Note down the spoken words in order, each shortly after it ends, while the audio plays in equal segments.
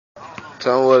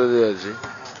Tell them what it is, G.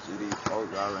 GD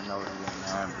folks already know what it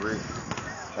is, man. Brick,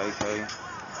 KK,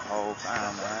 whole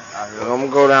fine, man. I'm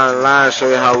gonna go down the line and show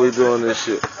you how we doing this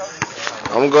shit.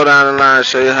 I'm gonna go down the line and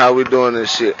show you how we doing this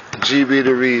shit. G be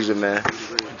the reason, man.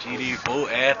 GD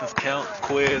vote, Athens count,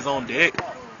 quiz on deck.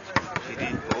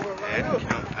 GD folks, Athens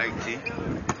count, IT.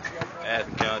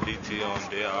 Athens count, DT on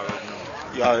deck, I already know.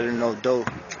 You already know dope.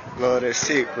 Love that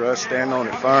shit, bro. Stand on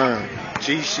it firm.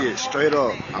 G shit, straight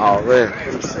up. Already.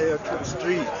 From the cell to the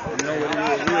street. You know what it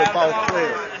is. Real boss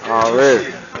player.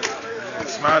 Already.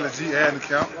 Smiley G Athens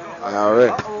count.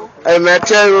 Already. Hey, man,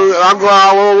 tell me, I'm going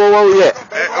on, where we at?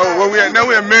 Hey, where we at? Now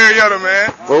we at Marietta,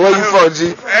 man. Well, where you from,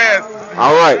 G? Athens.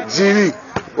 Alright, GD.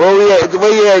 Where we at?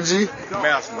 Where you at, G?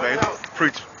 Mountain, baby.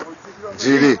 Preacher.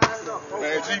 GD.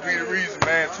 Man, G be the reason,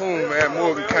 man. Tune, man.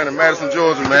 Morgan County, Madison,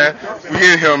 Georgia, man.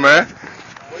 We in here, man.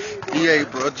 EA,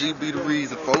 bro. G be the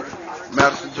reason, folks.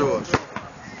 Madison, Georgia.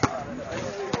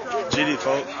 GD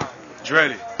folk,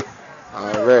 Dreddy.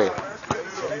 Alright.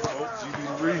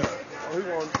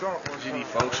 GD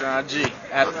folk, Sean G.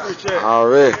 Athens.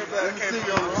 Already.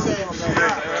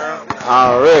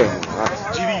 Already.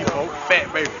 GD folk,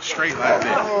 Fat Baby, straight like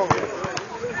that.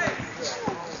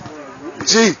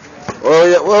 G. Where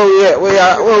we at?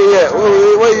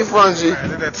 Where you from, G?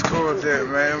 Man, that's cool there,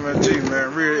 man. MLG,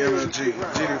 man. Real MLG.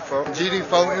 GD4.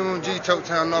 GD4, MLG,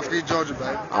 Town, Northgate, Georgia,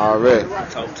 baby. Already.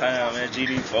 Top Town, man.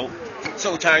 GD folk.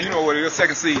 Town, you know what it is.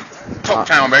 Second seed.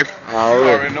 Town, baby. You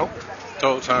already know.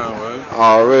 Top Town, man.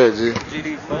 Already, G.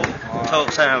 GD folk. Top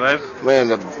Town, baby. Man,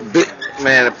 the big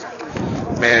man,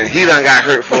 he done got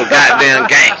hurt for a goddamn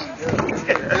game.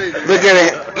 Look at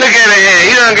it here.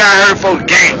 He done got hurt for the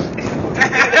game.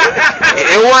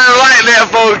 It wasn't like that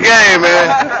for the game, man.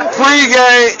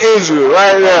 Pre-game injury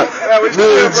right now.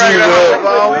 Billy G,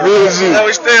 man. Billy G. Yeah,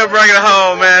 we still bringing it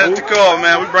home, man. It's the core,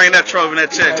 man. We bringing that trophy and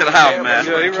that check to the house, man.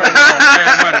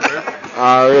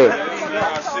 Alright.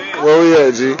 Where we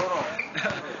at, G?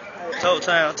 Top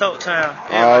Town.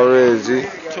 Already, G.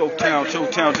 Choke town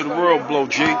to the world blow,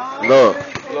 G. Look.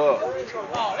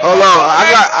 Hold on.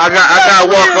 I got to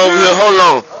walk over here. Hold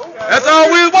on. That's all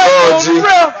we was waiting G.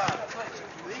 on,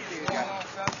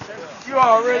 You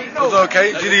already know. It's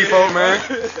okay, GD folk, man.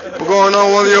 What's going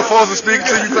on? One of your folks is speaking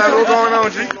to you, What's going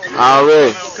on, G?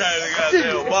 Already.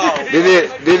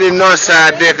 Did it north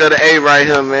side deck of the A right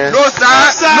here, man. North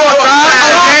side.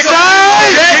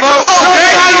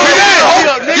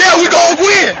 Yeah, we gonna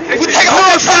win. We take a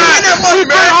whole side. We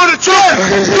bring on the trophy.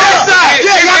 North side.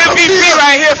 Yeah, MVP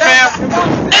right here, fam.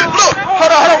 And look,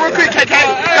 hold on, real quick, KK.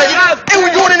 And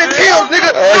we going in the kills,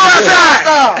 nigga. North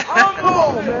side. Come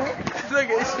on, man.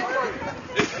 Look at this shit.